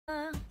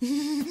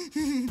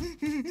Hey,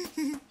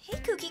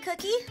 Cookie,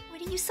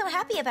 what are you so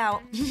happy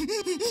about?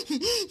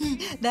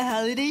 The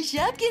holiday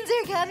Shopkins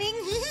are coming.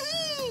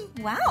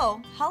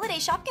 Wow, holiday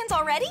Shopkins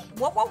already?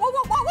 Whoa.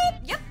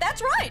 Yep,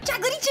 that's right.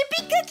 Chocolatey chip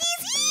pink cookies.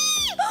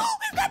 Oh,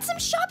 we've got some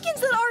Shopkins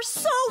that are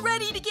so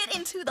ready to get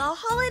into the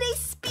holiday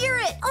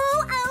spirit.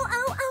 Oh.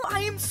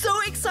 I am so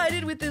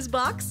excited with this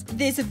box.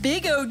 This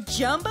big old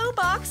jumbo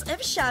box of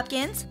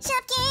Shopkins.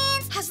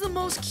 Shopkins Has the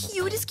most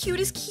cutest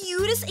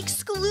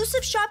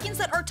exclusive Shopkins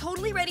that are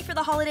totally ready for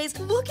the holidays.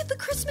 Look at the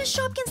Christmas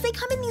Shopkins. They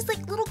come in these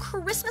like little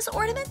Christmas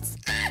ornaments.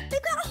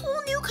 They've got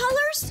whole new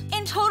colors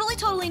and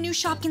totally new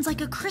Shopkins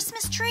like a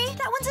Christmas tree.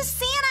 That one's a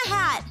Santa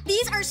hat.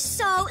 These are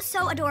so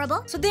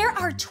adorable. So there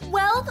are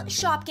 12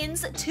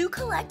 Shopkins to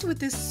collect with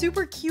this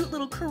super cute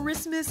little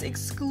Christmas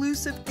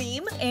exclusive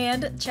theme.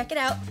 And check it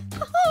out.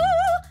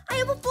 I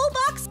have a full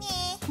box.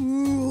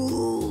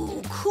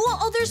 Ooh, cool.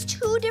 Oh, there's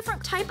two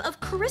different type of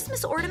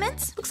Christmas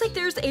ornaments. Looks like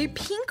there's a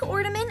pink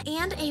ornament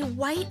and a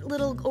white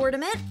little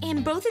ornament.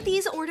 And both of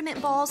these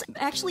ornament balls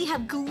actually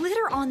have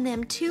glitter on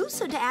them too.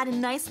 So to add a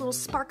nice little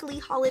sparkly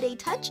holiday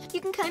touch,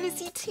 you can kind of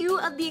see two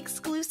of the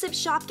exclusive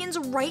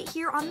Shopkins right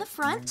here on the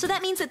front. So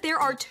that means that there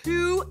are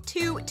two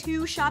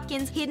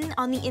Shopkins hidden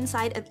on the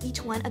inside of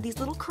each one of these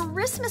little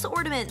Christmas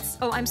ornaments.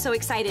 Oh, I'm so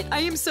excited. I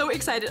am so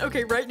excited.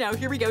 Okay, right now,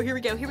 here we go. La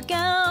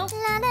la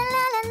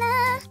la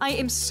la. I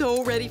am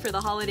so ready for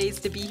the holidays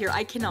to be here.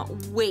 I cannot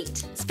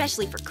wait,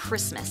 especially for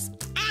Christmas.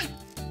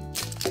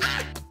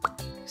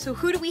 So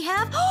who do we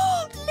have?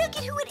 Oh, look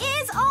at who it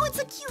is. Oh, it's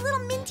a cute little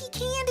minty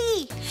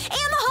candy. And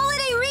the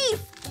holiday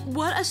wreath.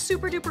 What a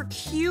super duper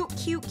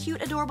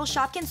cute, adorable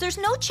Shopkins. There's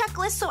no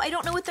checklist, so I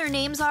don't know what their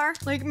names are.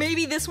 Like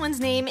maybe this one's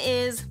name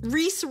is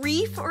Reese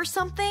Reef or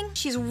something.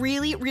 She's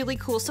really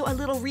cool. So a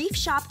little Reef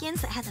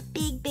Shopkins that has a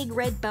big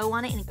red bow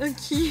on it and a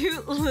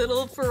cute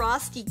little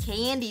frosty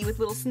candy with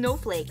little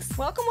snowflakes.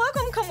 Welcome.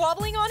 Come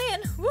wobbling on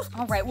in. Woo.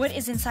 All right, what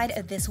is inside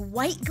of this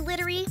white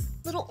glittery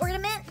little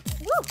ornament?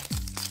 Woo.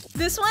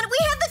 This one, we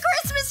have the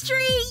Christmas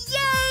tree!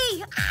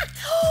 Yay!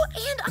 Oh,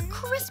 and a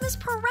Christmas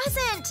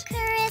present!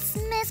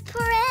 Christmas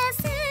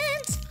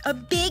present. A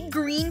big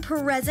green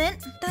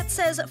present that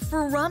says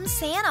from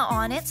Santa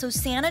on it. So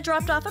Santa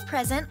dropped off a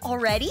present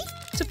already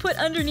to put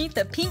underneath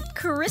the pink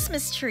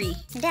Christmas tree.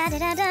 Da da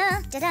da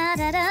da da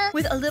da da.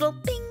 With a little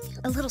bing,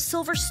 a little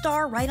silver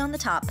star right on the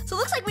top. So it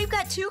looks like we've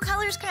got two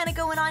colors kind of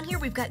going on here.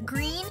 We've got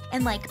green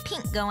and like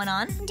pink going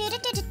on. Do do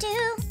do do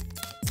do.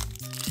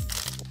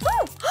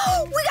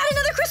 Oh, we got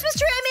another Christmas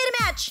tree. I made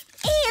a match.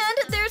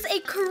 And there's a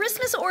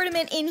Christmas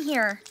ornament in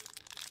here.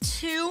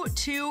 Too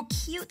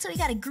cute. So we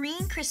got a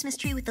green Christmas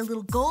tree with a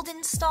little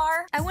golden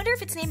star. I wonder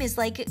if its name is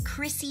like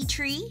Chrissy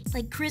Tree,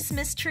 like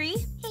Christmas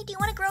tree. Hey, do you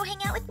want to grow hang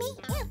out with me?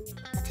 Yeah,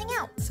 let's hang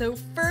out. So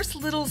first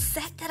little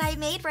set that I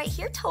made right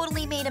here,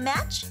 totally made a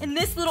match. And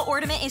this little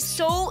ornament is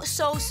so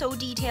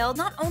detailed.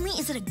 Not only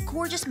is it a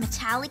gorgeous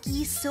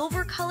metallic-y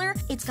silver color,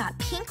 it's got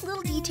pink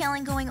little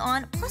detailing going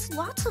on, plus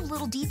lots of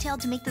little detail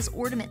to make this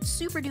ornament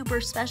super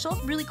duper special.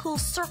 Really cool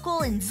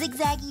circle and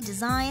zigzaggy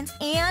designs.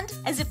 And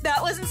as if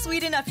that wasn't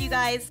sweet enough, you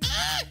guys,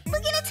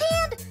 look at its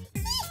hand!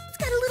 It's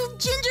got a little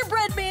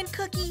gingerbread man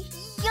cookie.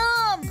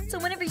 Yum! So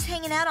whenever he's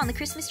hanging out on the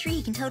Christmas tree,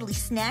 he can totally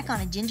snack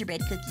on a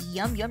gingerbread cookie.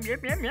 Yum. Da da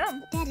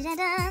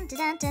da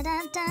da da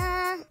da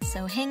da.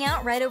 So hang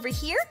out right over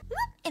here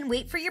and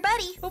wait for your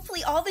buddy.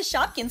 Hopefully all the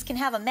Shopkins can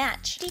have a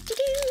match.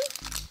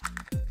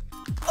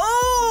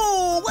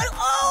 Oh! What?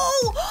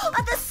 Oh!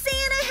 The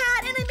Santa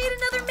hat! And I made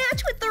another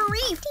match with the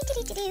wreath.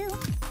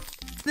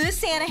 This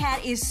Santa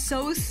hat is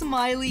so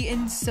smiley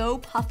and so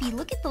puffy.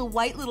 Look at the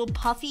white little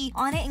puffy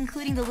on it,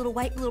 including the little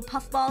white little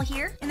puff ball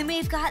here. And then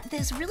we've got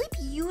this really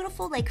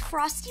beautiful like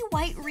frosty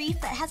white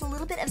wreath that has a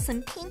little bit of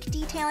some pink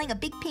detailing, a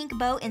big pink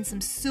bow, and some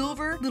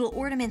silver little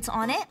ornaments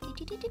on it.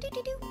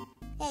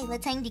 Hey,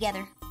 let's hang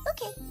together.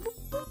 Okay.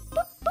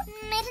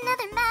 Made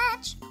another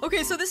match.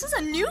 Okay, so this is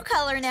a new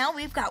color now.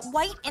 We've got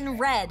white and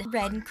red.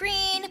 Red and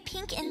green,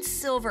 pink and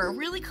silver.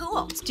 Really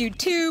cool. Let's do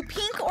two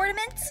pink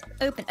ornaments.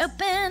 Open.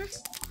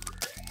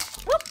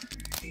 Whoop.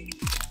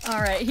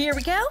 All right, here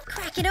we go.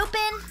 Crack it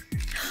open.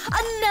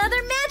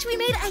 Another match. We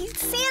made a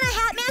Santa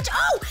hat match.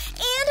 Oh,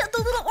 and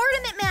the little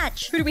ornament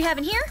match. Who do we have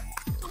in here?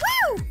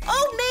 Woo!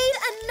 Oh, made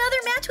another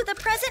match with a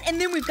present, and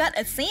then we've got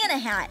a Santa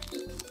hat.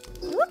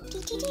 Whoop, dee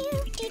dee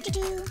doo, dee dee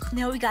doo.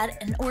 Now we got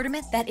an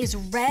ornament that is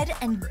red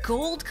and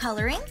gold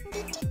coloring.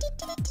 Dee dee dee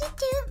dee dee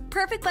doo.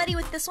 Perfect buddy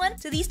with this one.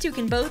 So these two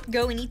can both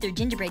go and eat their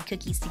gingerbread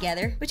cookies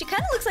together, which it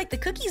kind of looks like the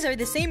cookies are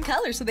the same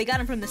color, so they got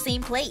them from the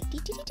same plate.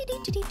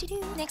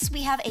 Next,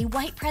 we have a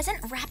white present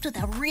wrapped with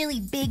a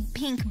really big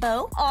pink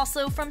bow,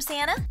 also from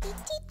Santa.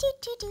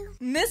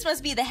 And this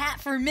must be the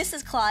hat for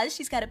Mrs. Claus.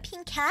 She's got a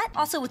pink hat,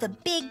 also with a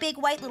big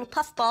white little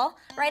puff ball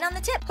right on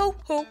the tip. Ho,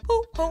 ho,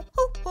 ho, ho,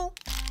 ho, ho.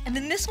 And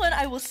then this one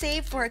I will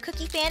save for a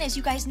cookie fan. As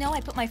you guys know,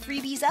 I put my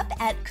freebies up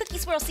at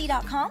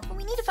cookieswirlc.com. But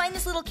we need to find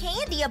this little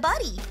candy, a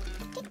buddy.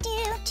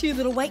 Two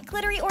little white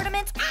glittery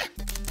ornaments.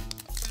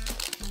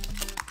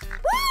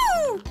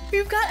 Woo!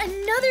 We've got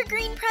another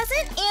green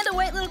present and a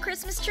white little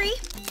Christmas tree.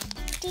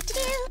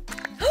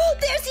 Oh,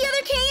 there's the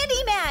other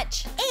candy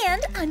match.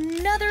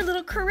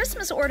 little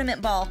Christmas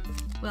ornament ball.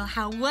 Well,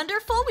 how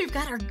wonderful. We've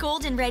got our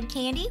golden red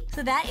candy.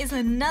 So that is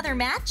another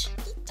match.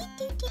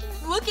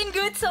 Looking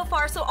good so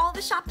far. So all the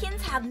Shopkins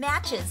have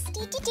matches.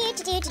 Woohoo!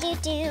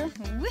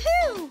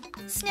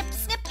 Snip,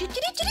 snip, woo!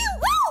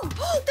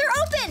 They're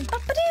open!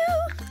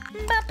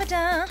 Ba-ba-doo!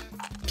 Ba-ba-da.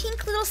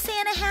 Pink little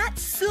Santa hat,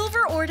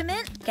 silver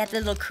ornament, got the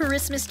little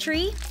Christmas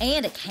tree,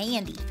 and a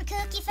candy. For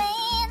cookie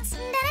fans.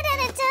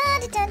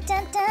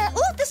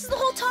 Ooh, this is the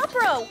whole top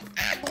row. Woo,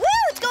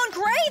 it's going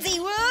crazy.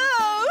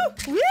 Whoa!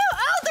 Woo!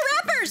 Oh, the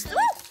wrappers! Woo!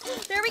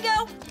 There we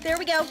go. There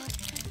we go.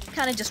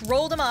 Kind of just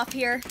rolled them off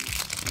here.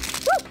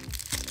 Woo!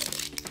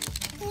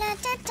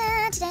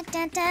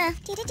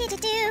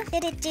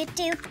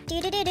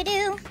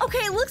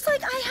 Okay, looks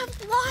like I have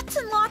lots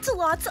and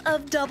lots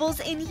of doubles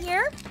in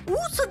here. Ooh,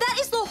 so that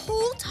is the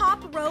whole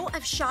top row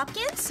of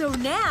Shopkins. So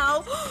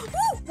now, ooh,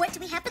 What do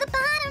we have for the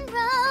bottom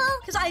row?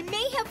 because I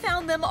may have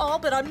found them all,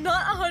 but I'm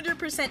not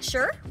 100%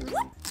 sure. Whoop,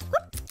 whoop,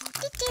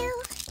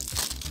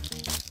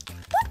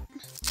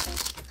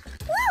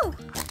 woo!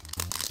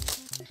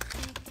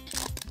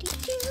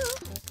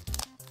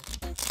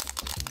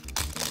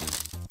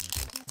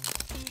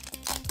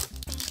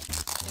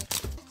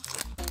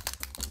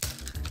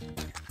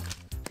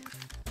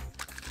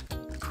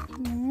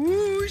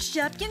 Ooh,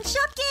 Shopkins,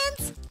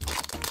 Shopkins!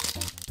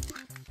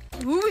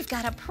 Ooh, we've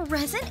got a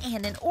present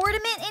and an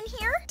ornament in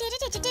here.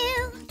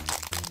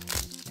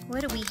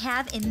 What do we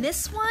have in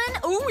this one?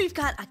 Ooh, we've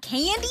got a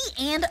candy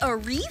and a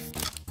wreath.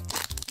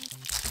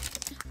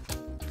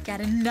 Got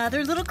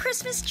another little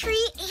Christmas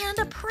tree and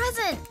a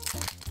present.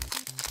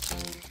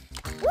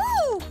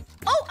 Woo!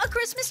 Oh, a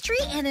Christmas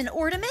tree and an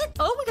ornament.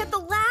 Oh, we got the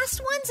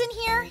last ones in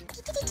here.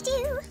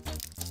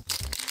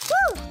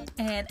 Woo!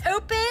 And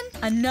open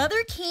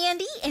another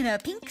candy in a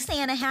pink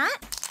Santa hat.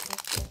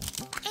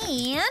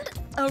 And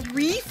a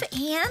wreath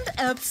and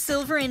a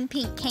silver and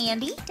pink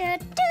candy.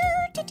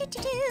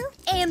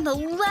 And the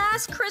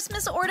last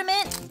Christmas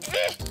ornament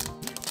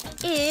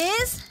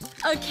is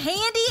a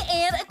candy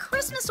and a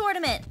Christmas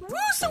ornament. Woo!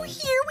 So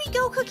here we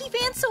go, Cookie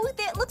fans. So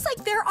it looks like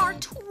there are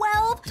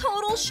 12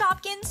 total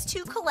Shopkins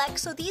to collect.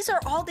 So these are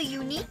all the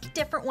unique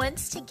different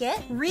ones to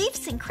get.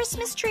 Wreaths and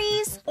Christmas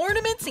trees,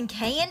 ornaments and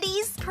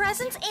candies,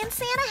 presents and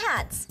Santa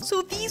hats.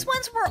 So these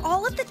ones were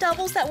all of the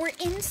doubles that were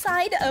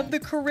inside of the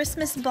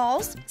Christmas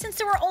balls. Since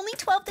there were only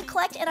 12 to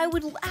collect, and I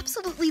would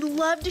absolutely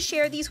love to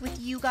share these with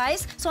you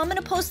guys. So I'm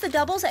gonna post the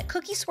doubles at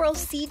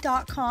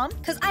cookieswirlc.com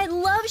because I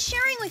love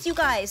sharing with you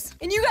guys.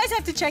 And you guys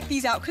have to check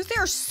these out because they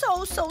are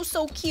so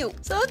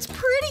cute. So it's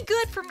pretty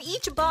good from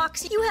each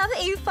box. You have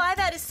a 5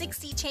 out of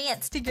 60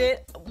 chance to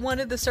get one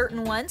of the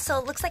certain ones. So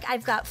it looks like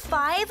I've got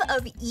 5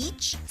 of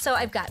each. So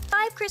I've got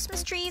 5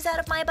 Christmas trees out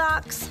of my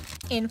box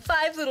and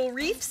 5 little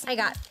wreaths. I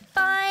got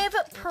 5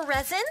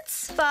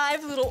 presents,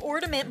 5 little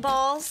ornament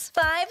balls,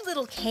 5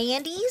 little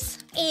candies,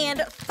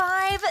 and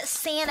 5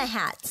 Santa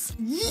hats.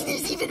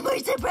 There's even more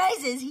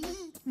surprises.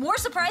 More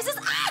surprises?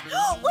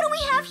 Ah! What do we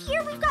have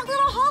here? We've got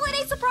little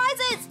holiday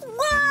surprises.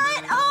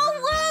 What? Oh,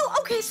 whoa.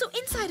 Okay, so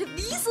inside of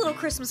these little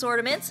Christmas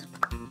ornaments,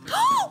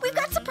 we've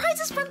got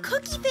surprises from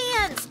Cookie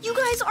fans. You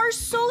guys are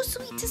so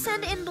sweet to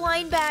send in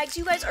blind bags.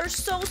 You guys are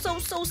so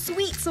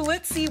sweet. So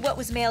let's see what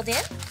was mailed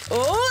in.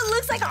 Oh, it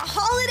looks like a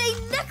holiday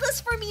necklace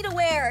for me to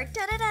wear.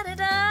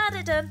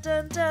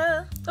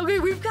 Da-da-da-da-da-da-da-da-da. Okay,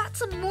 we've got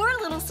some more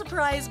little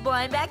surprise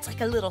blind bags, like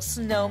a little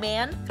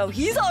snowman. Oh,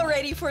 he's all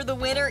ready for the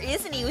winter,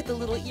 isn't he, with the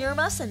little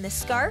earmuffs and the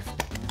scarf?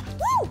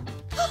 Woo!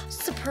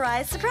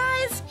 Surprise,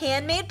 surprise!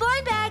 Handmade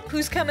blind bag.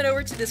 Who's coming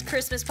over to this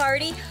Christmas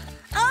party?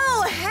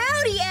 Oh,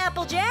 howdy,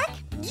 Applejack!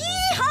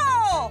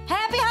 Yeehaw!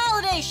 Happy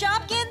holidays,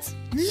 Shopkins!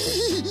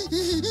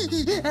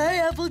 Hi,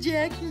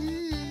 Applejack.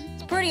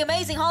 It's a pretty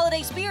amazing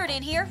holiday spirit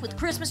in here with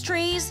Christmas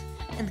trees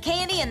and the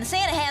candy and the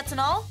Santa hats and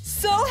all.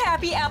 So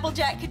happy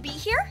Applejack could be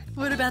here.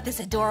 What about this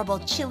adorable,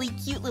 chilly,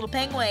 cute little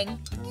penguin?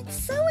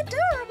 It's so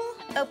adorable.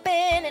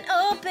 Open and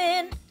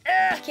open.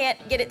 Can't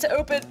get it to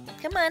open.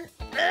 Come on.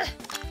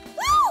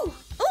 Woo!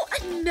 Oh,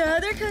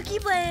 another cookie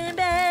blind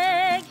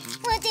bag.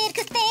 What did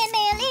Cook Fan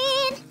mail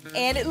in?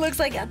 And it looks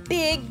like a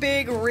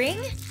big ring.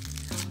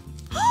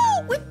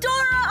 Oh, with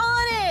Dora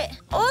on it.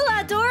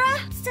 Hola, Dora.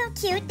 So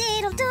cute,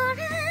 little Dora.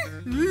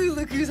 Ooh,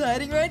 look who's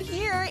hiding right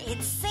here.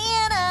 It's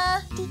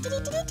Santa.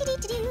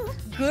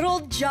 Good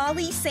old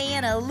jolly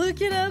Santa.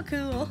 Look at how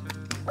cool.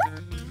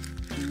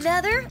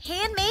 Another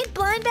handmade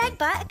blind bag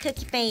by a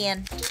Cookie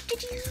fan.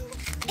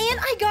 And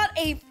I got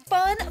a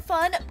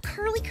fun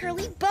curly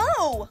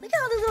bow. Look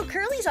at all the little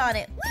curlies on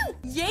it. Woo!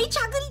 Yay,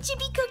 chocolatey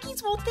chippy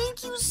cookies. Well,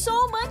 thank you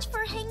so much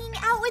for hanging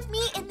out with me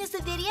in this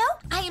video.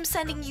 I am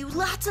sending you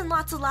lots and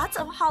lots of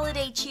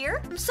holiday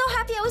cheer. I'm so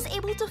happy I was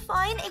able to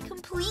find a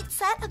complete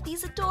set of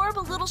these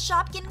adorable little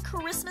Shopkin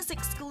Christmas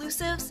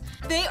exclusives.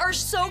 They are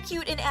so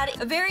cute and add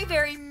a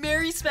very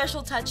merry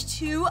special touch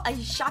to a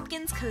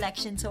Shopkins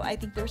collection. So I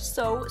think they're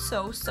so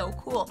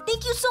cool.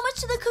 Thank you so much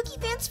to the Cookie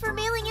fans for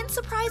mailing in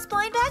surprise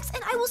blind bags,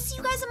 and I will see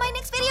you guys in my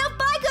next video.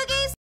 Bye, cookies!